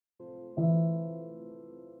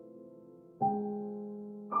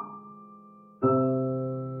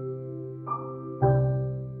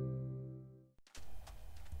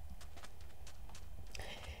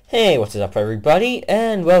Hey, what is up everybody,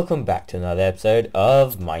 and welcome back to another episode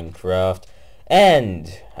of Minecraft.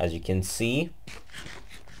 And, as you can see,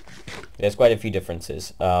 there's quite a few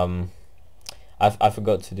differences. I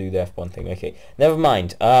forgot to do the F1 thing, okay. Never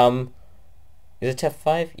mind. Is it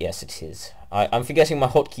F5? Yes, it is. I'm forgetting my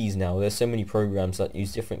hotkeys now. There's so many programs that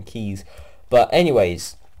use different keys. But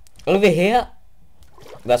anyways, over here,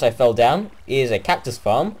 that I fell down, is a cactus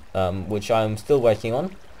farm, which I'm still working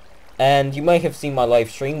on. And you may have seen my live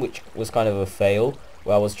stream, which was kind of a fail,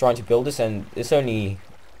 where I was trying to build this, and it's only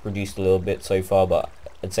produced a little bit so far, but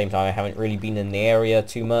at the same time I haven't really been in the area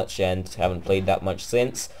too much, and haven't played that much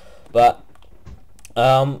since. But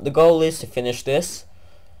the goal is to finish this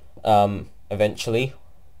eventually,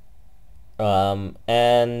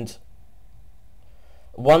 and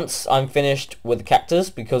once I'm finished with the cactus,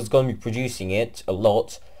 because it's going to be producing it a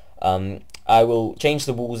lot, I will change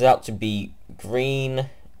the walls out to be green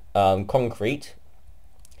concrete,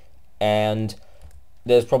 and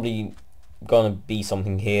there's probably gonna be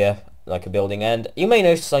something here like a building. And you may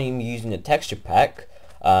notice I'm using a texture pack.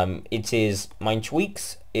 It is mine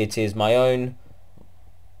tweaks, it is my own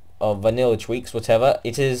vanilla tweaks, whatever.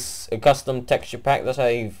 It is a custom texture pack that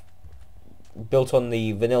I've built on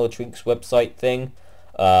the vanilla tweaks website thing.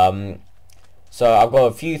 So I've got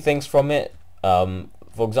a few things from it.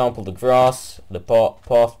 For example, the grass, the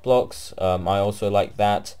path blocks, I also like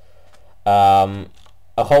that.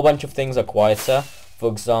 A whole bunch of things are quieter.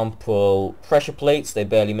 For example, pressure plates, they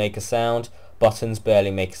barely make a sound. Buttons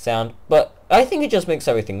barely make a sound. But I think it just makes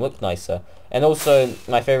everything look nicer. And also,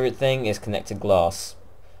 my favorite thing is connected glass.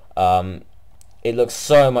 It looks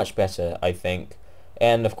so much better, I think.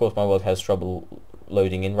 And of course, my world has trouble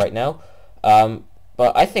loading in right now.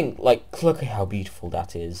 But I think, like, look at how beautiful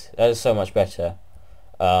that is. That is so much better.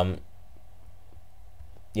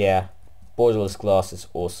 Yeah, borderless glass is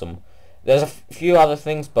awesome. There's a few other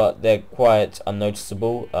things, but they're quite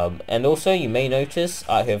unnoticeable. And also, you may notice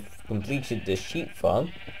I have completed this sheep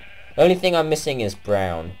farm. The only thing I'm missing is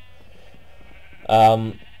brown.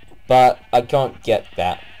 But I can't get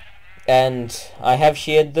that. And I have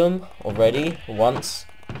sheared them already once.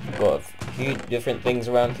 Got a few different things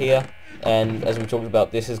around here. And as we talked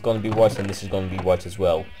about, this is going to be white and this is going to be white as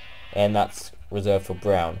well. And that's reserved for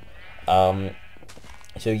brown.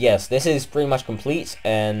 So yes, this is pretty much complete,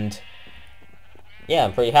 and yeah,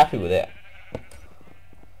 I'm pretty happy with it.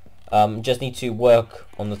 Just need to work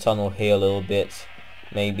on the tunnel here a little bit,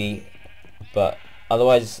 maybe, but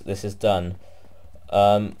otherwise this is done.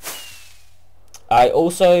 I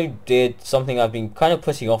also did something I've been kind of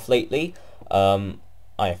putting off lately.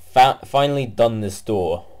 I finally done this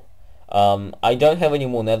door. I don't have any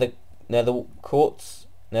more nether quartz,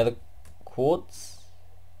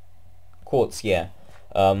 yeah.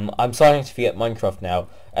 I'm starting to forget Minecraft now,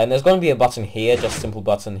 and there's going to be a button here, just a simple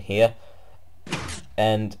button here,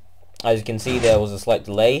 and as you can see there was a slight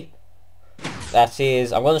delay. That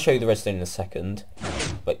is, I'm going to show you the redstone in a second,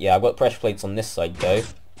 but yeah, I've got pressure plates on this side though.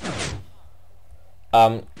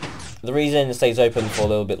 The reason it stays open for a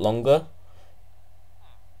little bit longer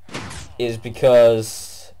is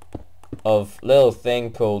because of a little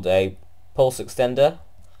thing called a pulse extender,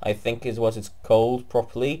 I think is what it's called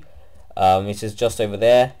properly. It is just over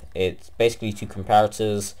there. It's basically two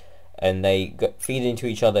comparators, and they feed into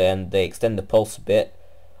each other and they extend the pulse a bit,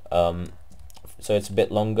 so it's a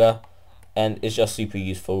bit longer, and it's just super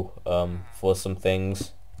useful for some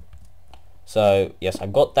things. So yes, I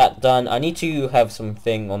got that done. I need to have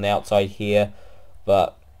something on the outside here,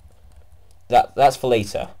 but that's for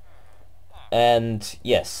later. And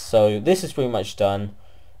yes, so this is pretty much done.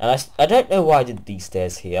 And I don't know why I did these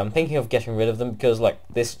stairs here. I'm thinking of getting rid of them because, like,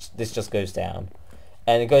 this just goes down,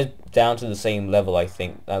 and it goes down to the same level. I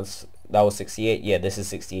think that was 68. Yeah, this is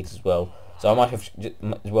 68 as well. So I might have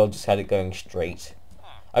as well just had it going straight.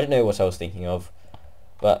 I don't know what I was thinking of,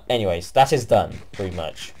 but anyways, that is done pretty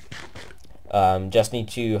much. Just need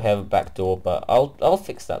to have a back door, but I'll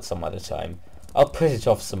fix that some other time. I'll put it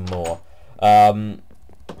off some more.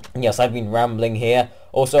 Yes, I've been rambling here.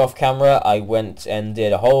 Also off camera, I went and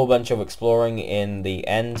did a whole bunch of exploring in the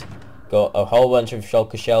end. Got a whole bunch of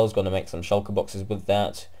shulker shells, gonna make some shulker boxes with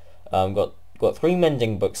that. Got 3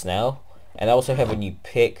 mending books now, and I also have a new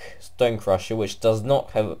pick, stone crusher, which does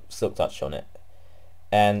not have a silk touch on it.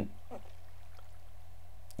 And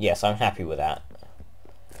yes, I'm happy with that.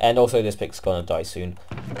 And also this pick's gonna die soon.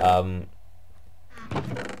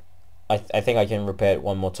 I think I can repair it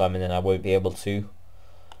one more time and then I won't be able to.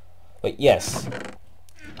 But yes,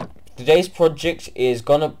 today's project is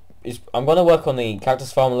I'm gonna work on the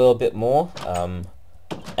cactus farm a little bit more,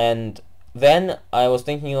 and then I was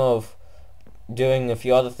thinking of doing a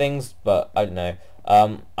few other things, but I don't know.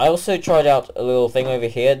 I also tried out a little thing over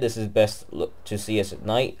here. This is best look to see us at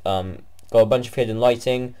night. Got a bunch of hidden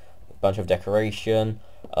lighting, a bunch of decoration.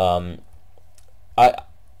 I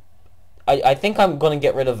think I'm gonna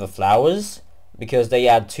get rid of the flowers because they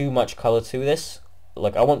add too much color to this.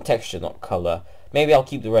 Like, I want texture, not color. Maybe I'll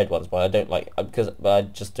keep the red ones, but I don't like but I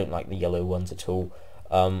just don't like the yellow ones at all.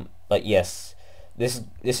 But yes, this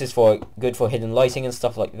is good for hidden lighting and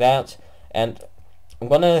stuff like that. And I'm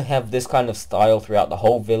gonna have this kind of style throughout the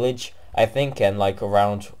whole village, I think, and like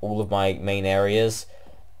around all of my main areas.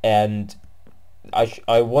 And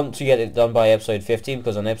I want to get it done by episode 50,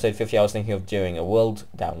 because on episode 50 I was thinking of doing a world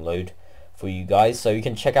download for you guys, so you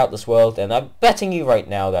can check out this world. And I'm betting you right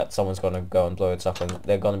now that someone's gonna go and blow it up, and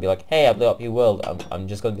they're gonna be like, hey, I blew up your world. I'm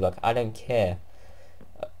just gonna be like, I don't care.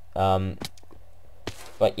 But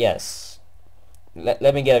yes,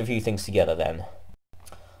 let me get a few things together then.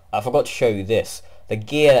 I forgot to show you this. The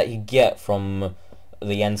gear that you get from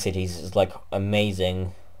the end cities is like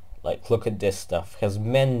amazing. Like, look at this stuff. It has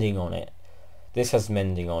mending on it. This has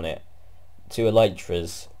mending on it. 2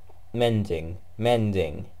 elytras. Mending.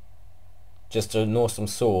 Just an awesome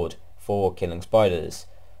sword for killing spiders.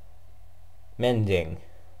 Mending.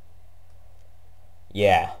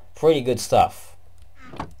 Yeah, pretty good stuff.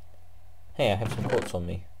 Hey, I have some quartz on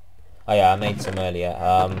me. Oh yeah, I made some earlier.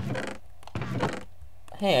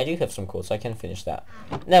 Hey, I do have some quartz, I can finish that.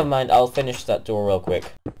 Never mind, I'll finish that door real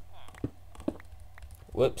quick.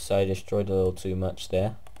 Whoops, I destroyed a little too much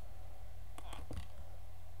there.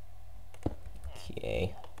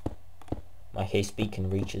 Okay. My haste beacon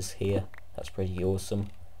reaches here. That's pretty awesome.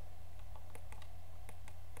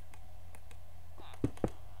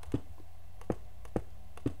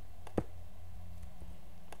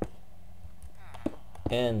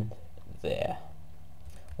 And there.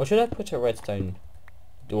 Or should I put a redstone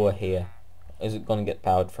door here? Is it gonna get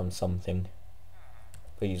powered from something?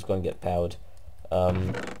 Pretty it's gonna get powered.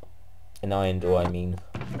 An iron door, I mean.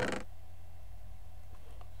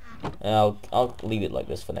 And I'll leave it like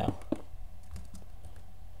this for now.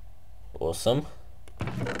 Awesome.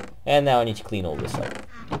 And now I need to clean all this up.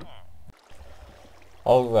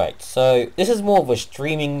 Alright, so this is more of a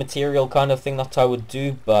streaming material kind of thing that I would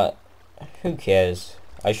do, but who cares?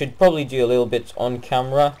 I should probably do a little bit on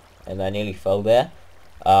camera, and I nearly fell there.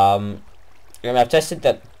 And I've tested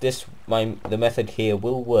that the method here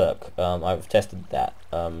will work. I've tested that.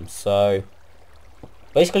 So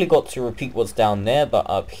basically got to repeat what's down there, but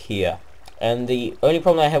up here. And the only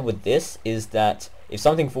problem I have with this is that if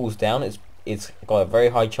something falls down, it's got a very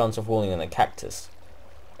high chance of falling on a cactus.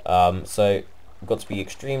 So I've got to be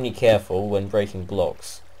extremely careful when breaking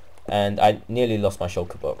blocks. And I nearly lost my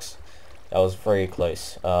shulker box. That was very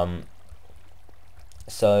close.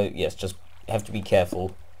 So yes, just have to be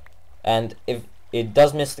careful. And if it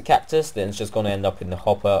does miss the cactus, then it's just going to end up in the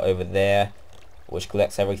hopper over there, which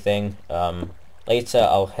collects everything. Later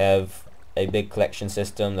I'll have a big collection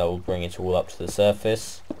system that will bring it all up to the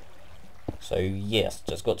surface. So yes,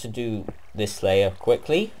 just got to do this layer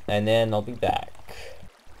quickly, and then I'll be back.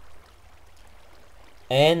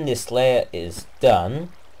 And this layer is done.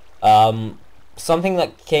 Something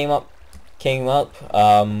that came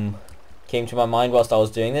to my mind whilst I was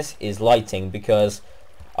doing this is lighting, because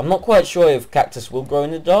I'm not quite sure if cactus will grow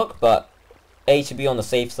in the dark, but A, to be on the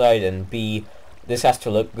safe side, and B, this has to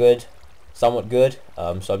look good, somewhat good.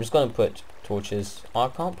 So I'm just going to put torches. Oh, I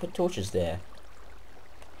can't put torches there.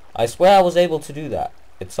 I swear I was able to do that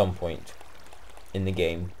at some point in the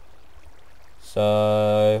game.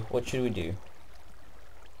 So what should we do?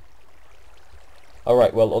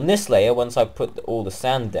 Alright, well, on this layer, once I put all the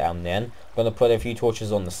sand down, then I'm going to put a few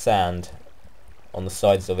torches on the sand on the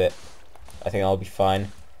sides of it. I think I'll be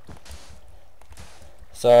fine.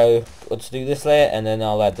 So let's do this layer, and then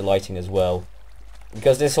I'll add the lighting as well,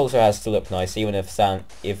 because this also has to look nice, even if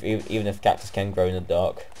even if cactus can grow in the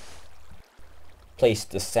dark. Place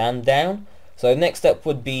the sand down. So the next step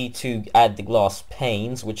would be to add the glass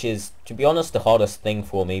panes, which is, to be honest, the hardest thing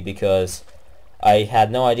for me, because I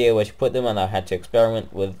had no idea where to put them, and I had to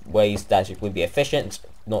experiment with ways that it would be efficient,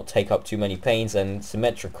 not take up too many panes, and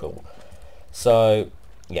symmetrical. So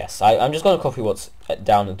yes, I'm just going to copy what's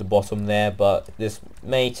down at the bottom there, but this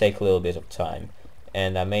may take a little bit of time,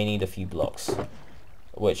 and I may need a few blocks,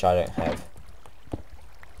 which I don't have.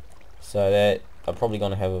 So I'm probably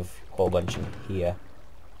going to have a whole bunch in here.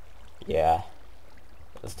 Yeah,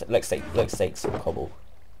 let's take some cobble.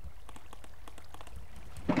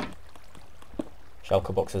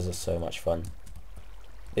 Shulker boxes are so much fun.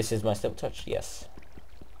 This is my silk touch, yes.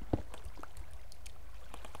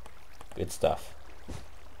 Good stuff.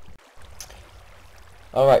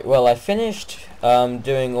 Alright, well I finished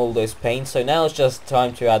doing all those paints, so now it's just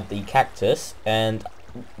time to add the cactus, and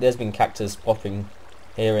there's been cactus popping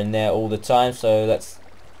here and there all the time, so that's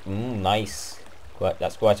nice.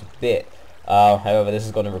 That's quite a bit. However, this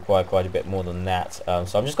is going to require quite a bit more than that,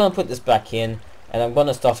 so I'm just going to put this back in, and I'm going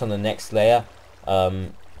to start on the next layer.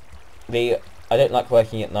 I don't like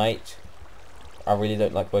working at night. I really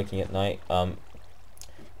don't like working at night.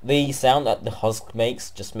 The sound that the husk makes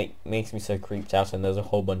just makes me so creeped out, and there's a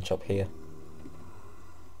whole bunch up here.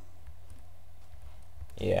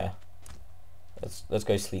 Yeah. Let's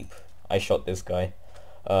go sleep. I shot this guy.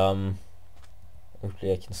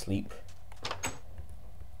 Hopefully I can sleep.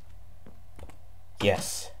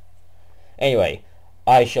 Yes. Anyway,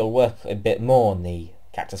 I shall work a bit more on the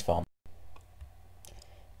cactus farm.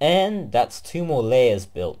 And that's 2 more layers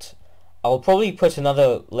built. I'll probably put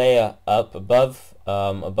another layer up above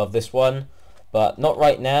this one, but not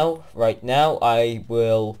right now. Right now I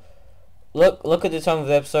will look at the time of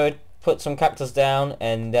the episode, put some cactus down,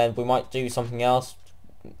 and then we might do something else.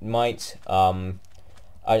 I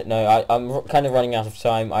don't know. I'm kind of running out of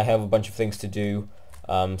time. I have a bunch of things to do,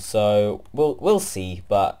 so we'll see.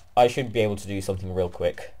 But I should be able to do something real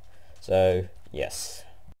quick. So yes.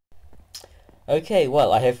 Okay.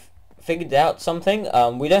 Well, I have figured out something.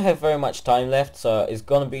 We don't have very much time left, so it's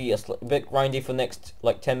gonna be a bit grindy for next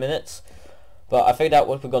like 10 minutes. But I figured out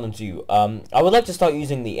what we're gonna do. I would like to start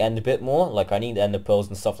using the end a bit more. Like I need ender pearls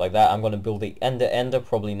and stuff like that. I'm gonna build the ender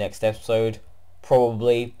probably next episode.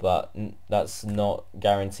 Probably, but that's not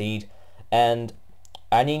guaranteed. And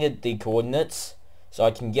I needed the coordinates so I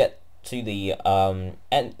can get to the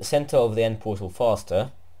center of the end portal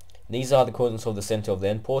faster. These are the coordinates of the center of the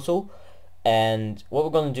end portal, and what we're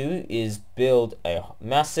going to do is build a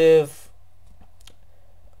massive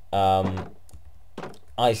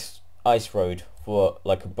ice road for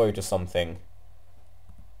like a boat or something.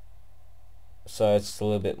 So it's a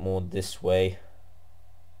little bit more this way.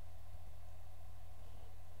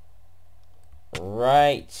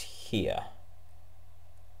 Right here.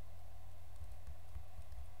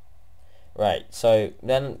 Right, so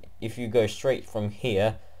then if you go straight from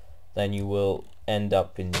here, then you will end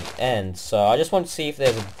up in the end. So I just want to see if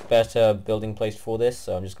there's a better building place for this,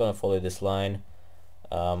 so I'm just going to follow this line.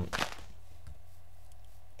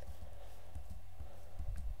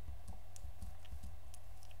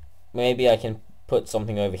 Maybe I can put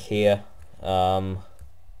something over here. And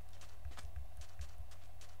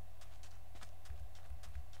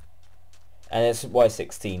it's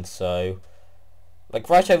Y16, so like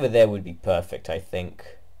right over there would be perfect, I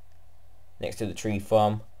think, next to the tree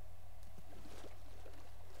farm.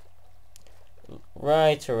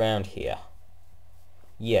 Right around here.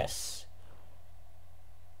 Yes.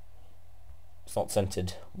 It's not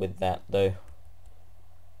centered with that though.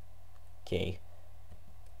 Okay.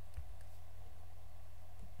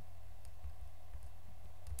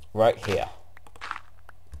 Right here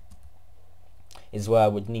is where I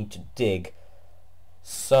would need to dig.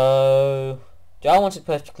 So, do I want it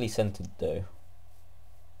perfectly centered though?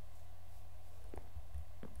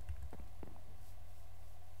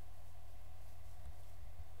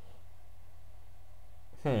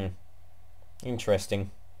 Interesting.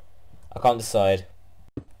 I can't decide.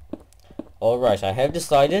 Alright, I have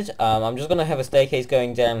decided. I'm just going to have a staircase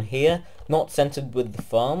going down here, not centered with the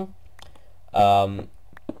farm. But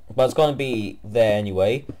it's going to be there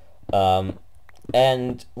anyway.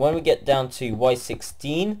 And when we get down to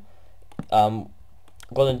Y16, I'm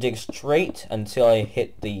going to dig straight until I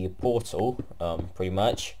hit the portal, pretty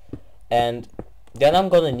much. And then I'm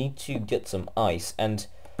going to need to get some ice. And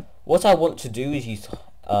what I want to do is use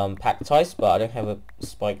packed ice, but I don't have a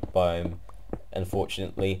spike biome,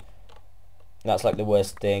 unfortunately. That's like the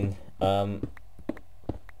worst thing. But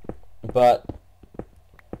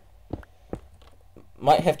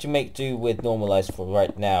might have to make do with normalized for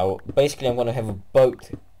right now. Basically, I'm going to have a boat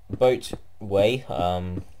way.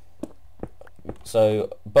 So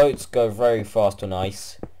boats go very fast on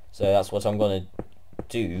ice. So that's what I'm going to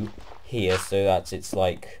do here, so that it's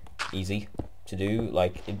like easy to do.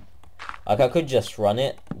 Like I could just run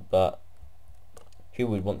it, but who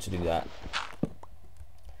would want to do that?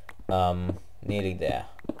 Nearly there.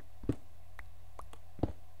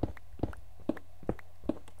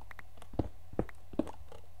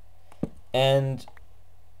 And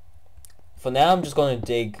for now I'm just going to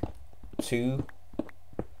dig 2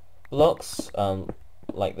 blocks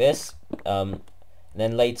like this, and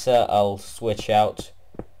then later I'll switch out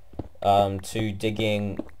to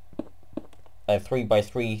digging a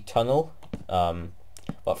 3x3 tunnel,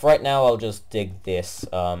 but for right now I'll just dig this.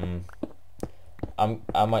 I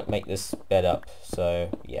might make this bed up,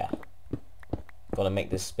 so yeah. Gotta make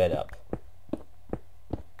this sped up.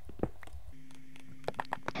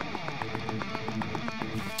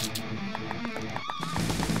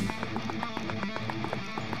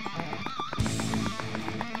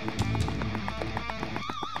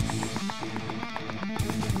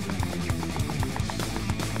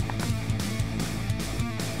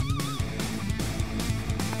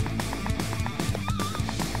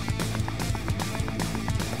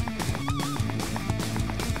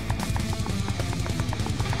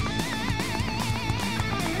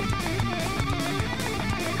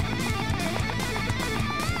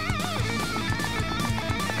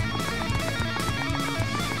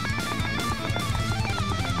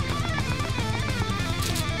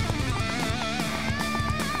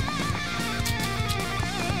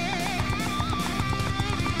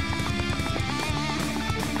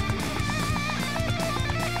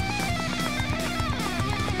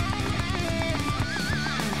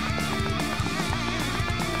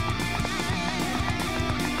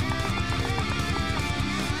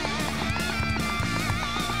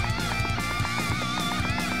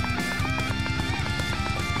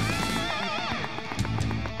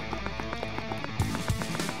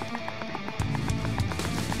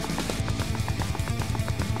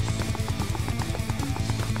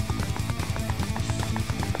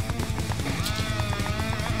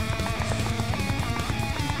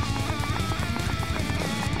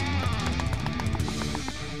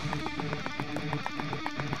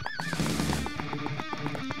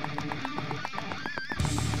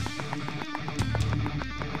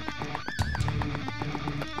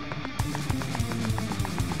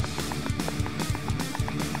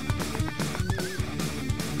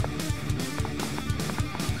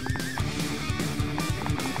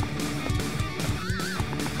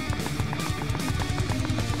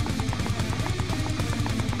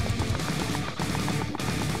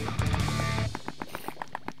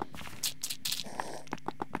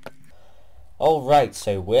 Alright,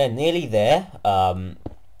 so we're nearly there. I'm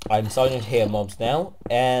starting to hear mobs now,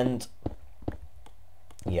 and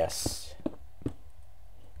yes,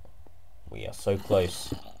 we are so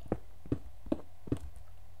close.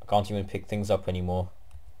 I can't even pick things up anymore.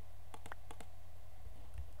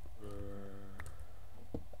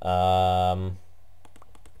 Let's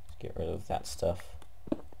get rid of that stuff.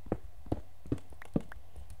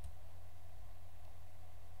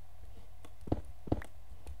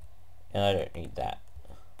 And I don't need that.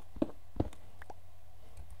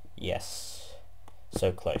 Yes.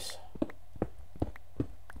 So close.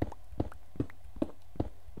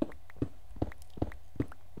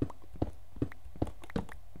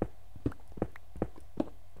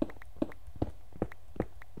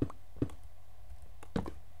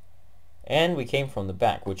 And we came from the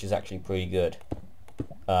back, which is actually pretty good.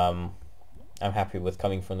 I'm happy with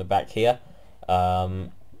coming from the back here.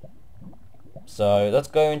 So let's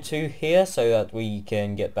go into here so that we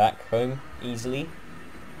can get back home easily.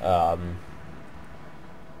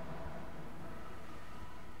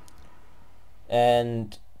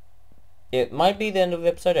 And it might be the end of the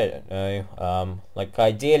episode, I don't know. Like, I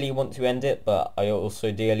ideally want to end it, but I also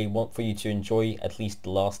ideally want for you to enjoy at least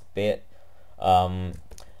the last bit.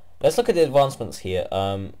 Let's look at the advancements here.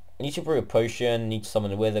 Need to brew a potion, need to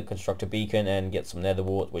summon a wither, construct a beacon, and get some nether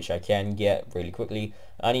wart, which I can get really quickly.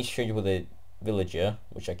 I need to trade with a villager,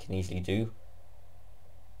 which I can easily do.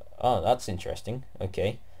 Oh, that's interesting.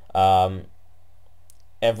 Okay.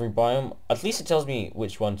 Every biome, at least it tells me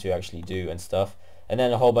which one to actually do and stuff. And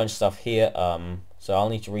then a whole bunch of stuff here. So I'll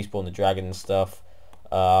need to respawn the dragon and stuff.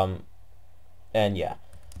 And yeah,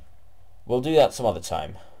 we'll do that some other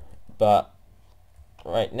time. But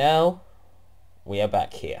right now, we are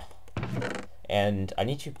back here. And I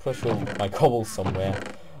need to push all my cobble somewhere.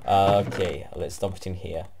 Okay, let's dump it in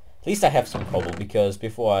here. At least I have some cobble, because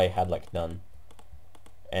before I had like none.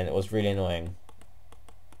 And it was really annoying.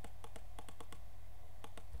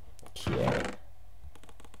 Okay.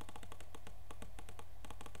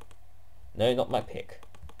 No, not my pick.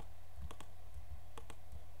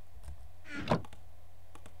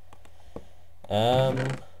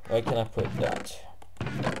 Where can I put that?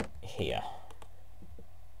 Here.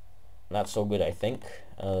 That's all good, I think.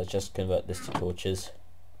 Let's just convert this to torches.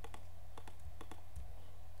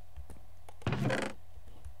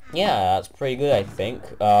 Yeah, that's pretty good, I think.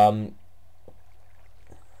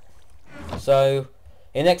 So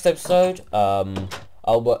in next episode,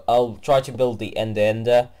 I'll try to build the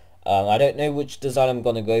Ender. I don't know which design I'm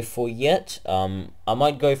gonna go for yet. I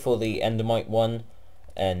might go for the Endermite one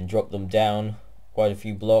and drop them down quite a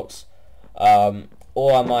few blocks.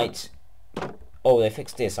 Or I might. Oh, they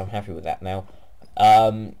fixed this. I'm happy with that now.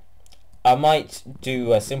 I might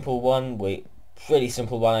do a simple one with really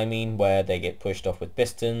simple one, I mean, where they get pushed off with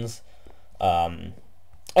pistons. I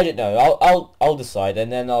don't know. I'll decide,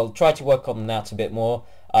 and then I'll try to work on that a bit more.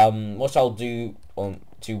 What I'll do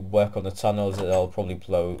to work on the tunnels is I'll probably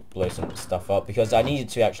blow some stuff up, because I need it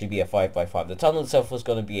to actually be a 5x5. The tunnel itself was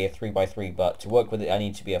going to be a 3x3, but to work with it I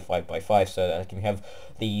need to be a 5x5 so that I can have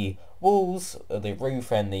the walls, the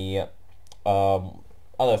roof, and the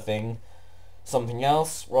other thing, something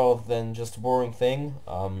else rather than just a boring thing,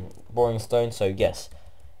 boring stone. So yes,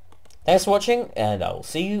 thanks for watching, and I will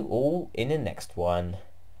see you all in the next one.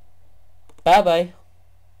 Bye bye.